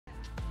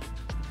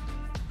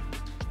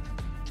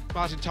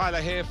Martin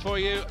Tyler here for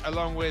you,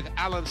 along with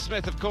Alan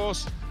Smith, of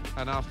course.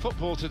 And our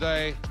football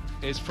today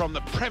is from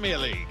the Premier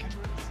League.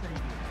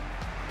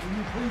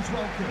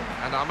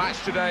 And our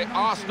match today,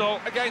 Arsenal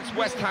against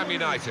West Ham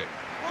United.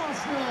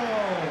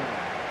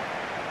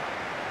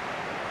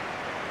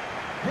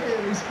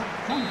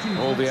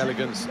 All the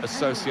elegance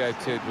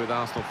associated with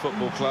Arsenal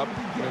Football Club,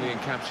 really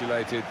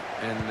encapsulated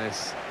in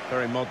this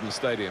very modern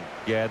stadium.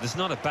 Yeah, there's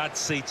not a bad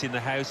seat in the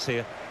house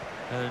here.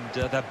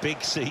 And they're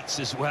big seats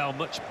as well,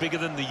 much bigger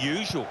than the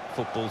usual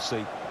football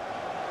seat.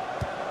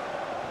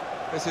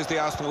 This is the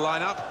Arsenal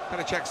lineup.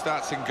 Petr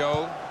starts in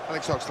goal.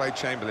 Alex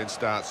Oxlade-Chamberlain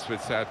starts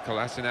with Sead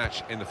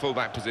Kolasinac in the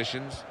fullback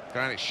positions.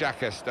 Granit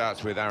Xhaka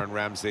starts with Aaron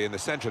Ramsey in the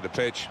centre of the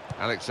pitch.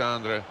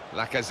 Alexandre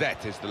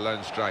Lacazette is the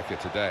lone striker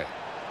today.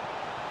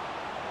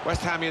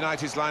 West Ham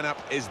United's lineup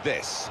is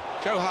this.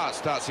 Joe Hart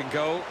starts in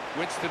goal.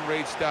 Winston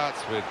Reid starts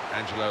with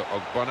Angelo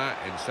Ogbonna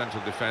in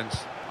central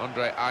defence.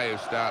 Andre Ayew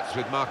starts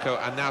with Marco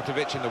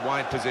Arnautovic in the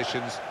wide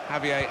positions.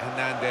 Javier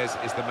Hernandez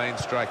is the main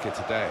striker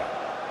today.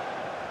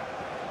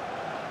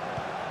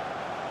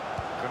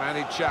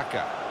 Granit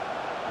Xhaka,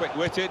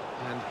 quick-witted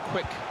and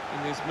quick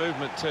in his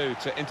movement too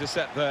to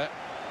intercept there.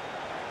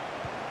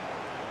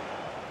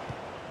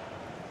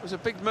 It was a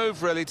big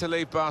move really to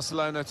leave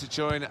Barcelona to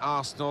join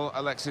Arsenal.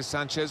 Alexis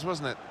Sanchez,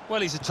 wasn't it?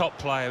 Well, he's a top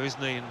player,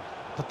 isn't he? And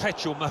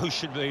perpetual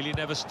motion really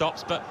never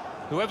stops, but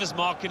whoever's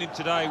marking him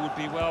today would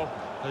be well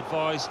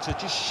advised to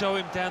just show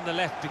him down the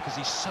left because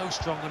he's so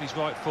strong on his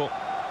right foot.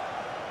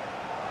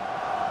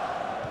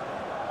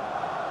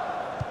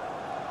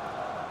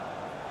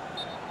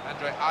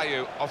 Andre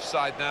Ayew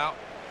offside now.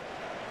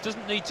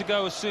 Doesn't need to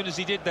go as soon as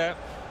he did there.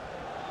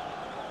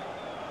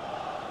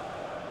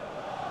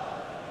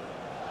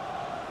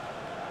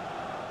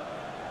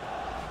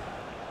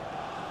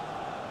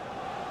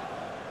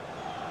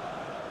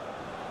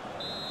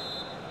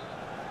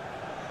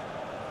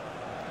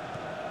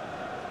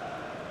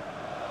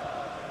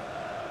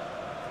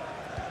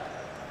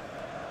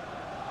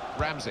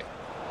 Ramsey,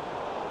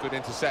 good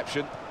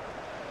interception.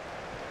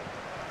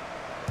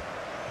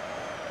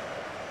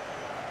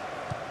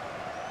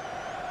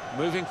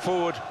 Moving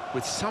forward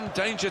with some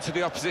danger to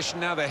the opposition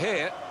now they're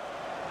here.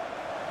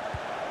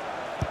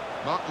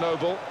 Mark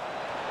Noble.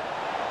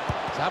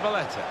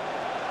 Zabaleta.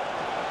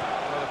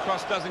 Well, the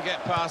cross doesn't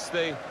get past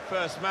the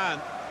first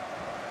man.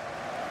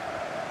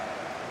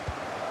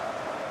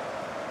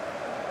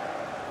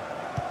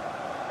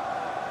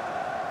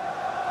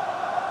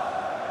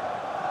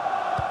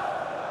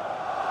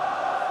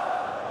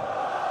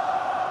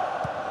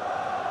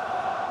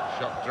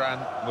 Shokdran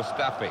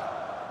Mustafi.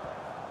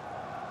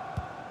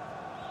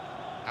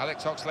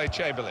 Alex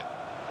Oxlade-Chamberlain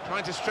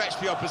trying to stretch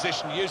the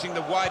opposition using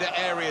the wider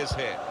areas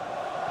here.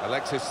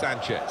 Alexis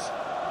Sanchez.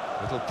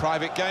 Little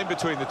private game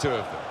between the two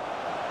of them.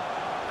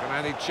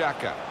 Granit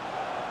Xhaka.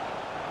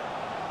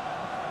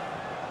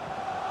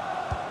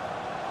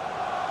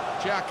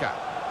 Xhaka.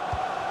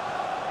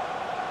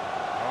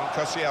 On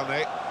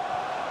Koscielny.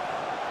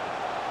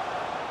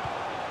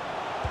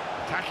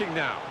 Attacking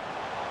now.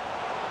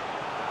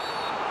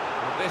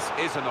 Well, this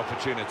is an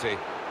opportunity.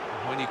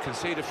 When you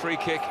concede a free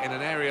kick in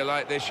an area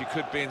like this, you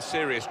could be in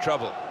serious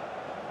trouble.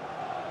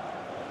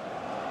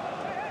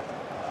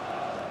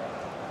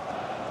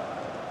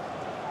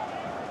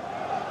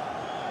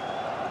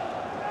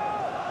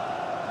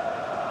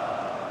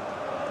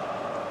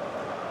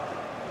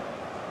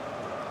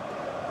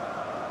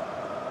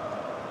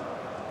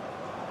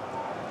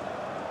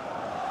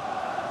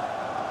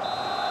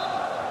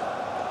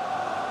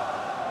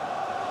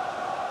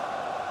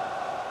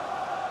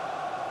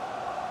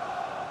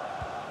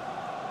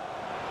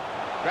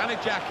 Granit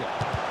Xhaka.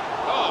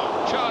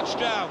 Oh, charged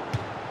down.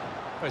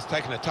 Well, he's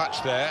taken a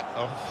touch there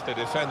off the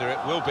defender. It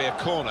will be a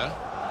corner.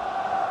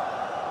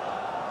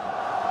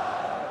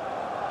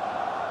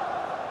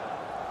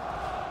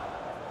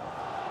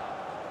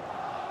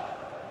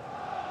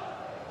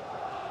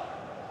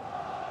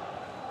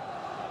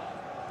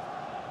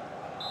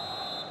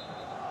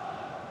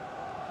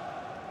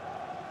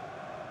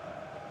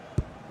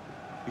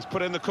 He's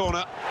put in the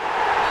corner.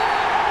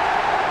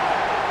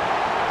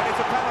 And it's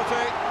a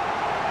penalty.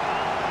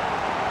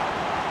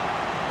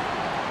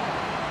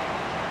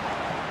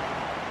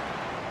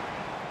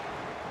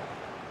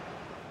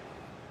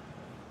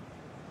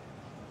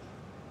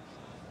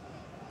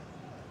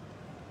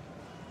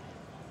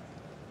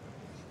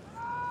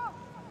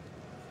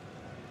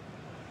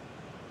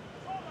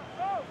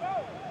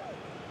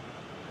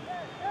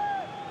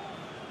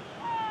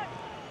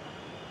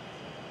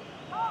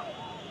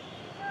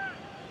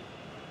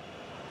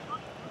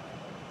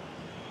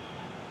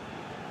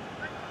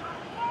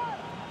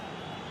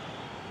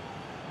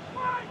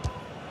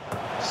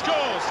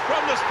 Scores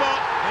from the spot.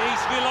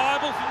 He's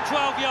reliable from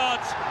 12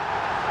 yards.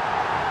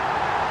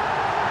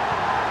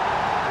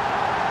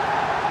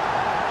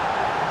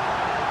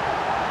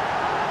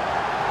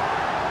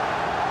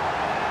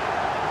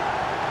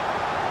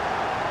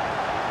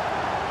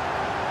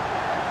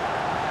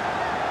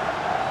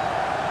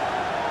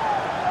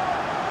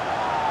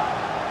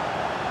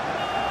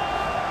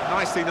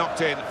 Nice nicely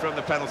knocked in from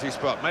the penalty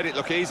spot, made it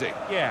look easy.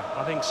 Yeah,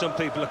 I think some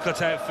people are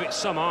cut out for it,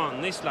 some aren't,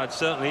 and this lad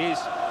certainly is.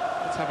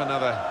 Let's have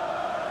another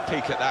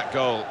peek at that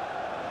goal.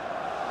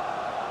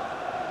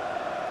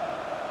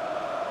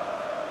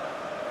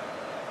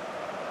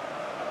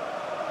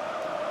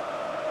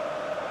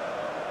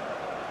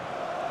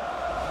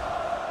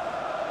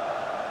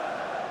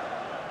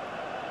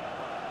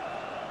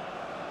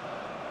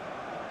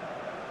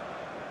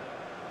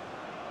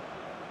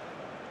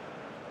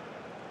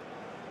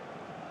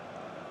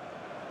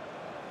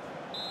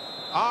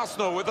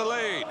 Arsenal with the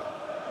lead.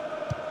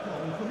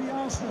 Goal for the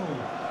Arsenal.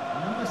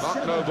 Number Mark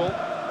 7, Noble.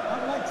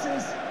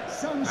 Alexis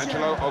Sanchez.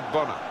 Angelo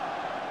Ogbonna.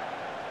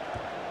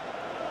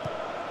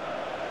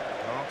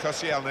 Laurent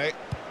Koscielny.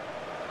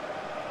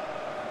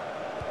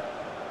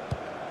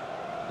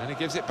 And he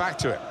gives it back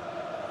to him.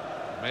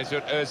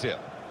 Mesut Ozil.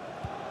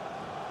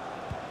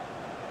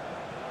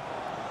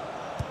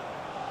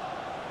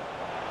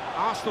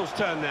 Arsenal's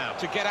turn now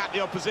to get at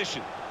the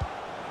opposition.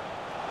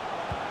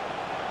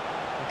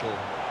 Little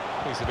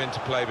piece of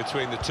interplay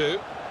between the two.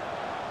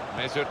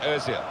 Mesut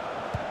Ozil.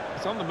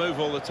 He's on the move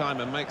all the time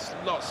and makes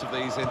lots of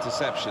these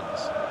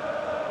interceptions.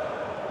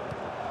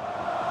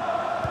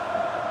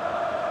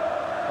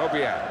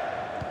 Obiang.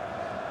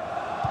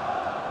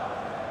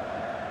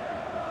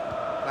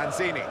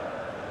 Lanzini.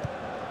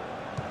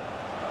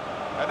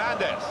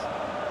 Hernandez.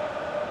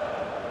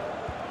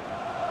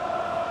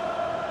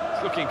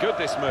 It's looking good,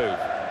 this move.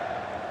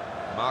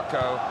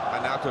 Marko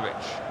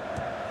Arnautovic.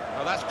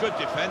 Oh, that's good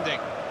defending.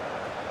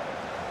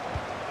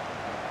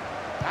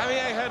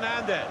 Javier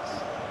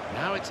Hernandez.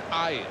 Now it's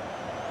Ayew.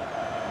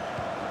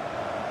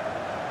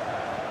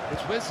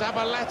 It's with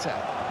Zabaleta.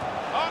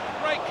 Oh,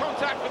 great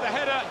contact with the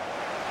header.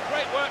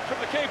 Great work from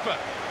the keeper.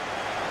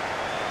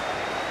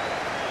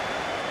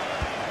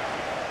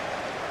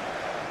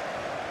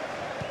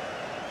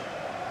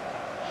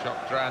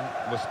 Shokdran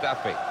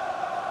Mustafi.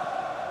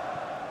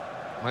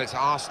 Well, it's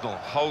Arsenal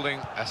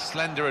holding a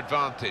slender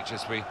advantage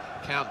as we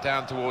count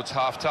down towards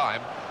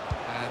half-time.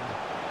 And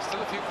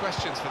still a few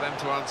questions for them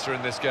to answer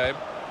in this game.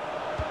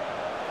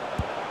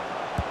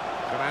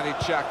 Granit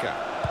Xhaka.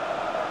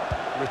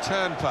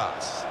 Return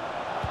pass.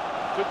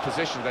 Good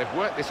position. They've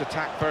worked this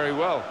attack very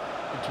well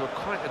into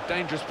quite a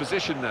dangerous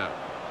position now.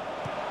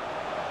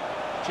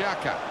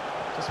 Xhaka.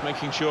 Just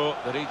making sure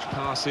that each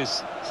pass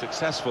is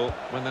successful.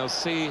 When they'll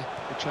see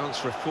the chance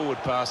for a forward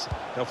pass,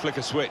 they'll flick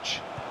a switch.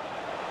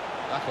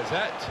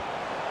 Lacazette.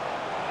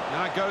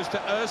 Now it goes to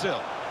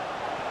Ozil.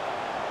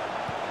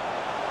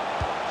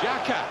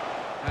 Xhaka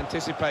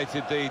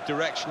anticipated the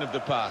direction of the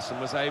pass and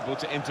was able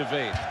to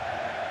intervene.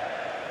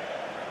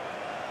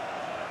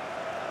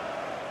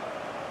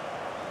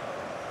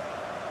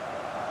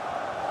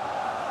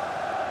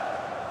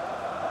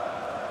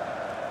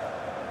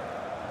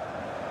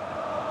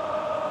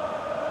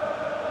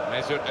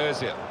 Mesut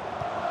Ozil.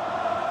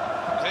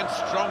 Comes in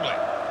strongly.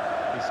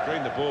 He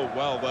screened the ball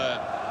well there.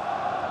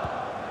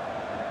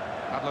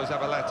 Pablo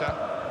Zabaleta.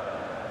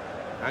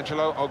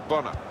 Angelo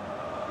Ogbonna.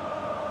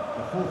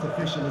 The fourth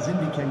official has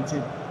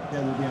indicated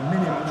there will be a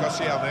minimum of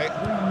 3 Koscielny.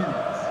 minutes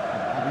of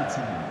added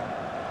time.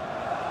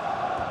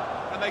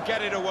 And they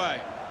get it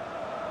away.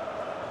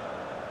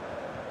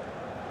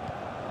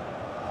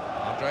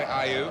 Andre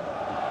Ayew.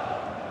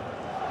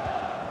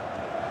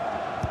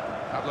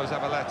 Pablo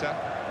Zabaleta.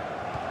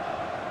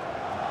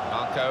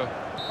 Marko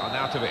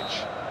Arnautovic.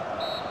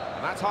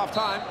 And that's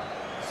half-time.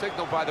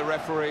 Signalled by the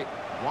referee.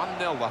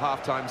 1-0 the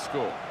half-time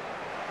score.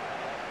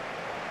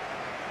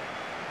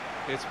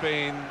 It's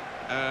been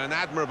an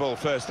admirable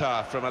first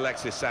half from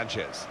Alexis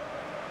Sanchez.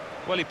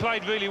 Well, he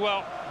played really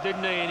well,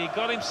 didn't he? And he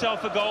got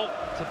himself a goal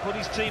to put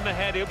his team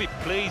ahead. He'll be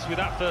pleased with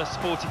that first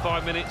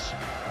 45 minutes.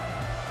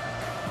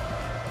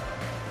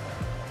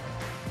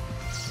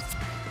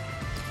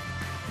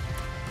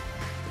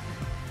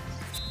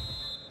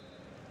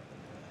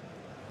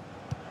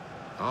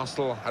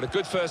 Arsenal had a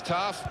good first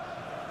half.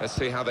 Let's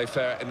see how they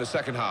fare in the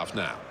second half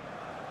now.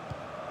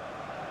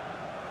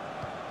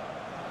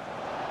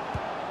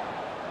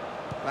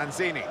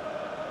 Lanzini.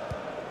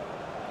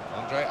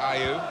 Andre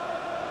Ayew.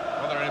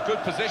 Well, they're in a good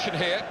position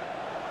here.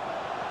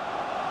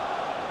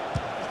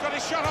 He's got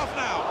his shot off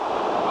now.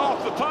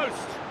 Off the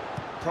post.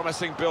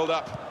 Promising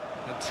build-up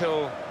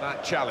until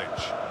that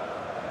challenge.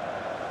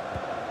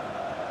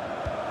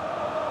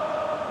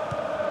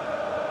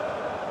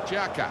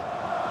 Xhaka.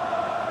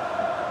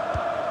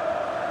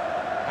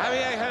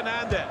 Javier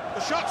Hernandez.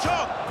 The shot's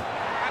on.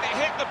 And it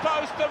hit the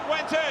post and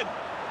went in.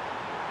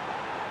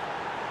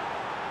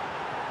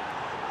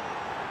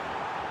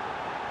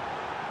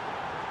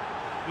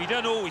 We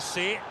don't always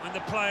see it when the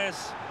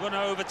players run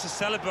over to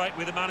celebrate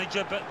with the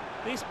manager, but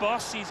this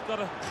boss, he's got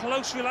a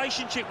close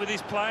relationship with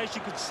his players.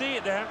 You could see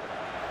it there.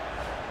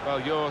 Well,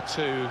 you're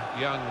too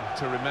young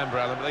to remember,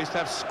 Alan, but they used to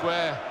have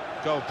square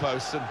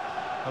goalposts, and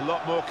a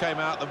lot more came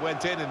out than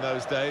went in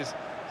those days.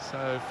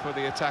 So for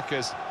the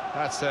attackers,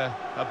 that's a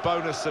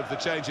bonus of the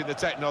change in the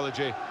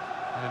technology,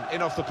 and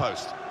in off the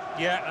post.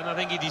 Yeah, and I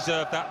think he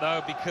deserved that,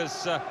 though,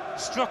 because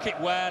struck it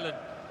well and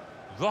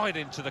right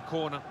into the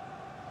corner.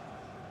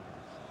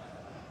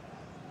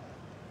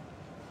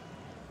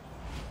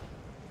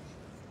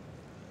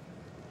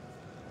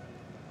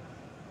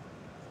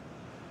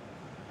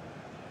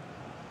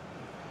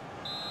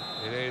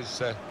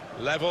 is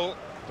level.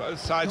 Both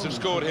sides have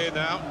scored here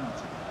now.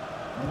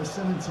 Number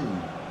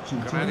 17,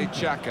 Granit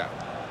Xhaka.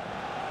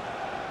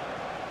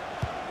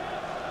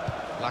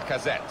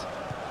 Lacazette.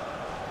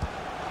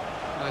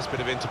 Nice bit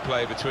of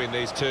interplay between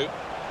these two.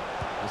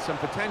 There's some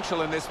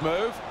potential in this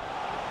move.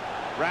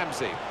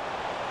 Ramsey.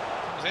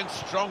 Is in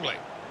strongly.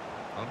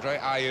 Andre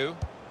Ayew.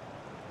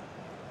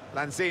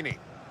 Lanzini.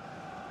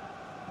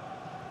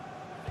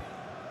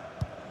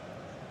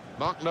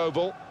 Mark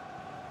Noble.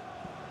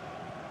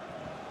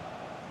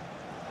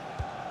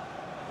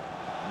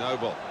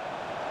 Noble.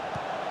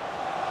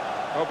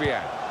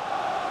 Obiang.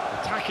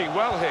 Attacking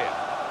well here.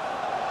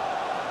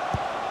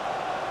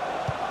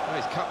 Oh,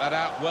 he's cut that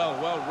out well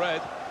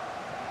read.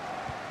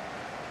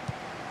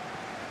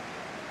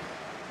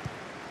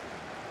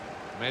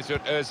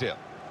 Mesut Ozil.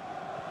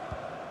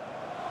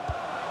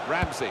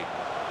 Ramsey.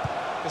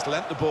 Just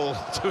lent the ball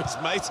to his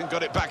mate and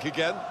got it back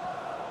again.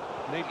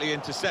 Neatly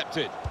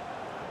intercepted.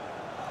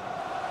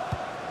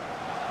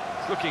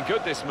 It's looking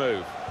good, this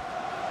move.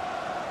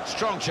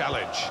 Strong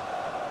challenge.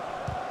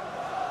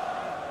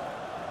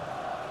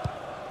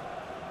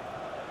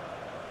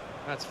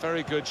 That's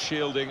very good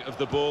shielding of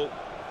the ball.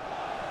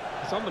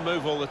 He's on the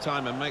move all the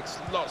time and makes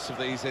lots of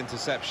these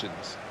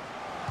interceptions.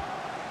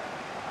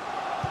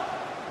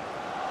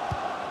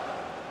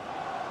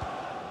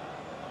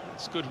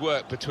 It's good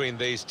work between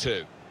these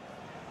two.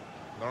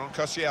 Laurent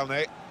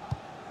Koscielny.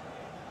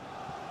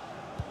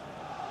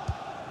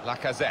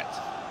 Lacazette.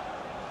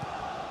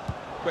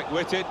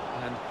 Quick-witted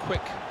and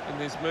quick in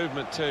his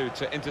movement too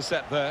to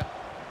intercept there.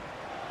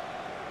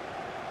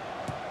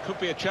 Could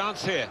be a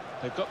chance here.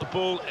 They've got the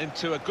ball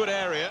into a good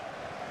area.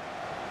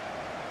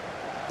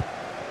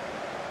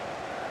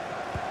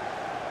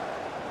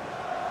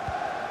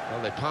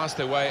 Well, they passed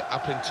their way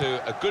up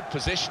into a good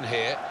position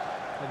here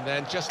and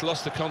then just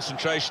lost the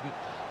concentration,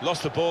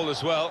 lost the ball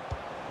as well.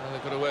 Well,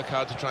 they've got to work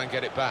hard to try and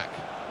get it back.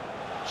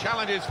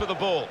 Challenges for the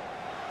ball.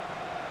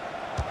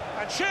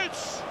 And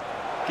shoots!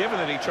 Given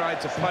that he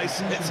tried to place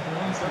it,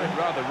 got it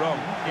rather wrong.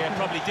 Yeah,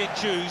 probably did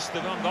choose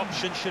the wrong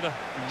option. Should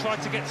have tried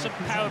to get some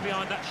power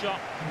behind that shot.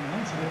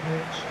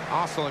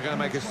 Arsenal are going to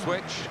make a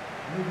switch.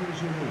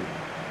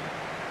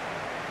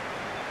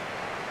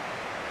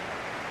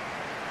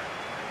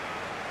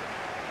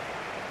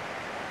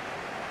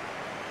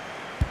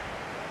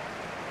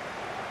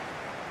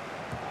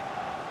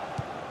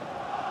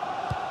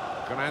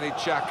 Granit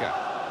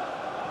Xhaka.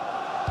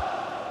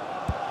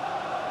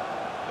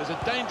 There's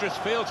a dangerous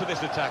feel to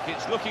this attack.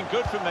 It's looking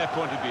good from their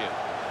point of view.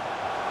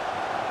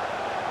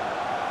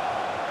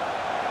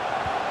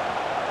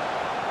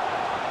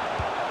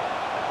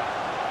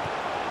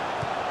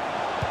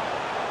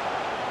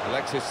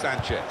 Alexis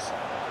Sanchez.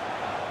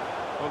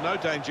 Well, no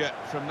danger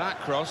from that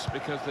cross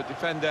because the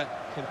defender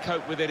can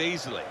cope with it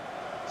easily.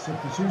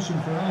 Substitution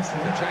for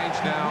Arsenal. The change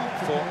now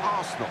for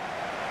Arsenal.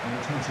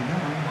 Number 29,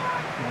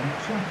 Granit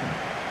Xhaka.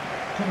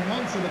 Coming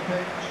onto the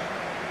pitch,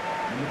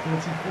 number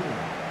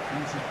 44,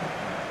 Francis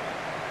Coquelin.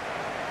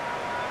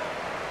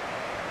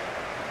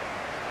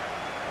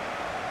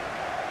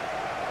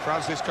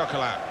 Francis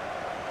Coquelin.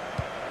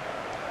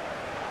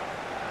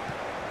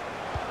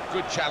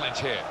 Good challenge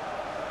here.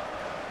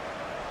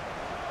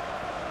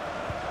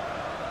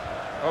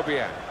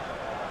 Obiang.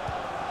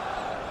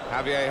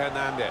 Javier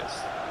Hernandez.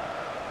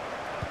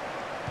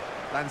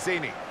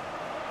 Lanzini.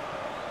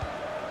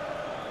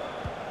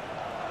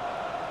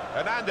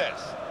 Hernandez.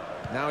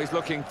 Now he's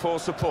looking for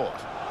support.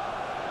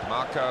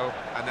 Marko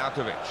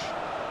Arnautovic.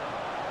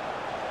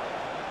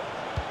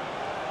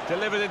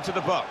 Delivered into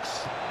the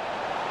box.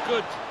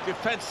 Good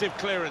defensive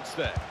clearance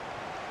there.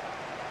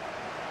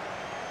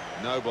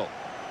 Noble.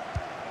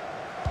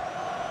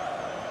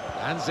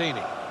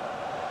 Lanzini.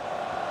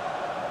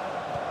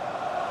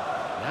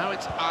 Now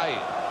it's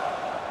Ayew.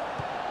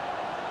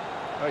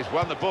 Oh, he's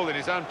won the ball in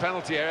his own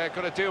penalty area.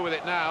 Got to deal with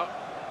it now.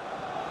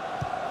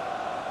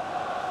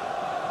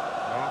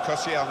 Laurent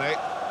Koscielny.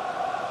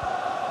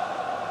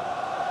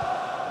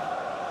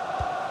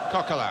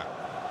 Coquelin.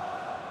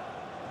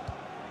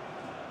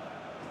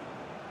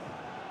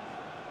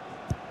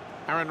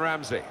 Aaron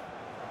Ramsey.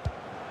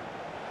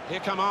 Here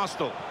come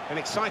Arsenal in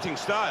exciting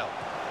style.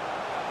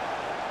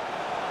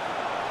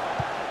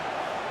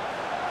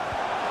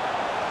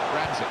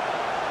 Ramsey.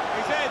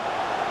 He's in.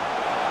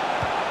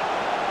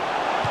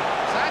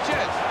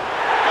 Sanchez.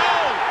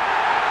 Goal!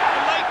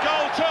 A late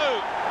goal too.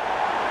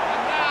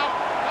 And now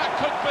that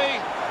could be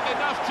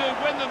enough to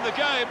win them the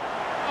game.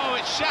 Oh,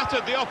 it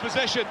shattered the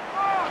opposition.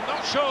 I'm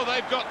not sure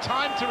they've got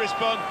time to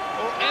respond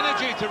or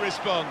energy to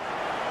respond.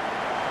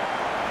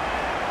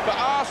 For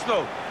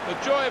Arsenal, the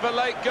joy of a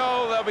late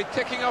goal. They'll be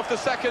ticking off the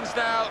seconds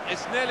now.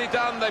 It's nearly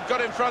done. They've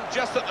got in front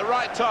just at the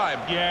right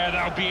time. Yeah,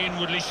 they'll be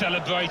inwardly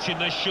celebrating.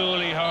 They're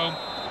surely home.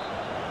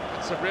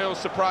 It's a real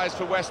surprise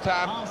for West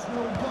Ham,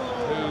 Arsenal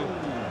goal.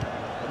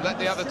 who let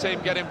the other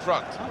team get in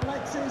front.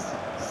 Alexis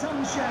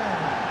Sanchez.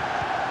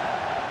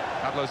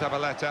 Pablo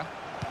Zabaleta.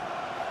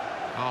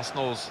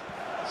 Arsenal's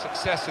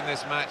success in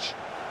this match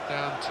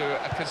down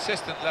to a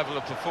consistent level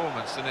of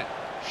performance, and it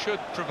should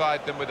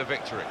provide them with a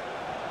victory.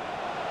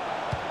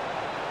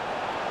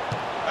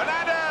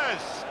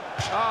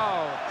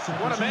 Oh,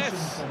 what a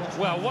miss.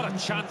 Well, what a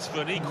chance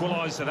for an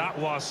equaliser that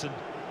was, and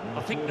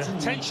I think the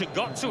tension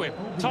got to him,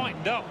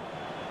 tightened up.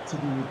 To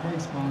be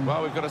replaced by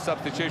Well, we've got a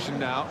substitution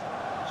now.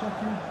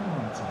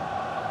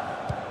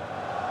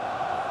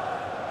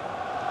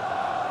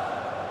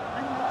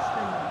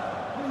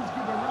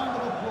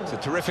 It's a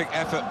terrific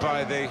effort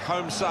by the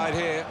home side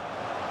here.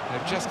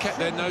 They've just kept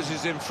their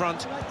noses in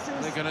front.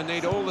 They're going to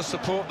need all the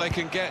support they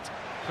can get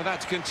for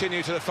that to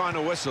continue to the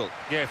final whistle.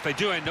 Yeah, if they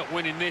do end up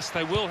winning this,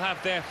 they will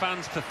have their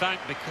fans to thank,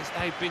 because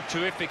they've been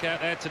terrific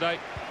out there today.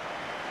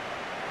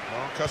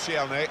 Well,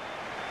 Koscielny.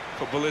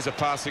 Football is a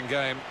passing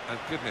game, and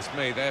goodness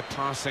me, they're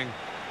passing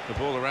the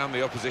ball around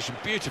the opposition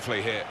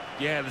beautifully here.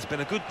 Yeah, there's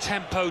been a good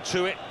tempo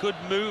to it, good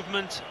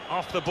movement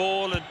off the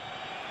ball, and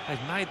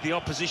they've made the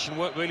opposition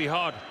work really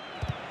hard.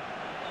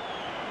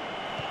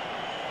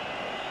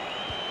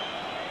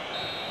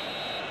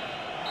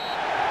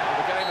 Well,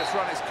 the game has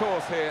run its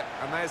course here,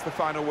 and there's the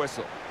final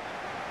whistle.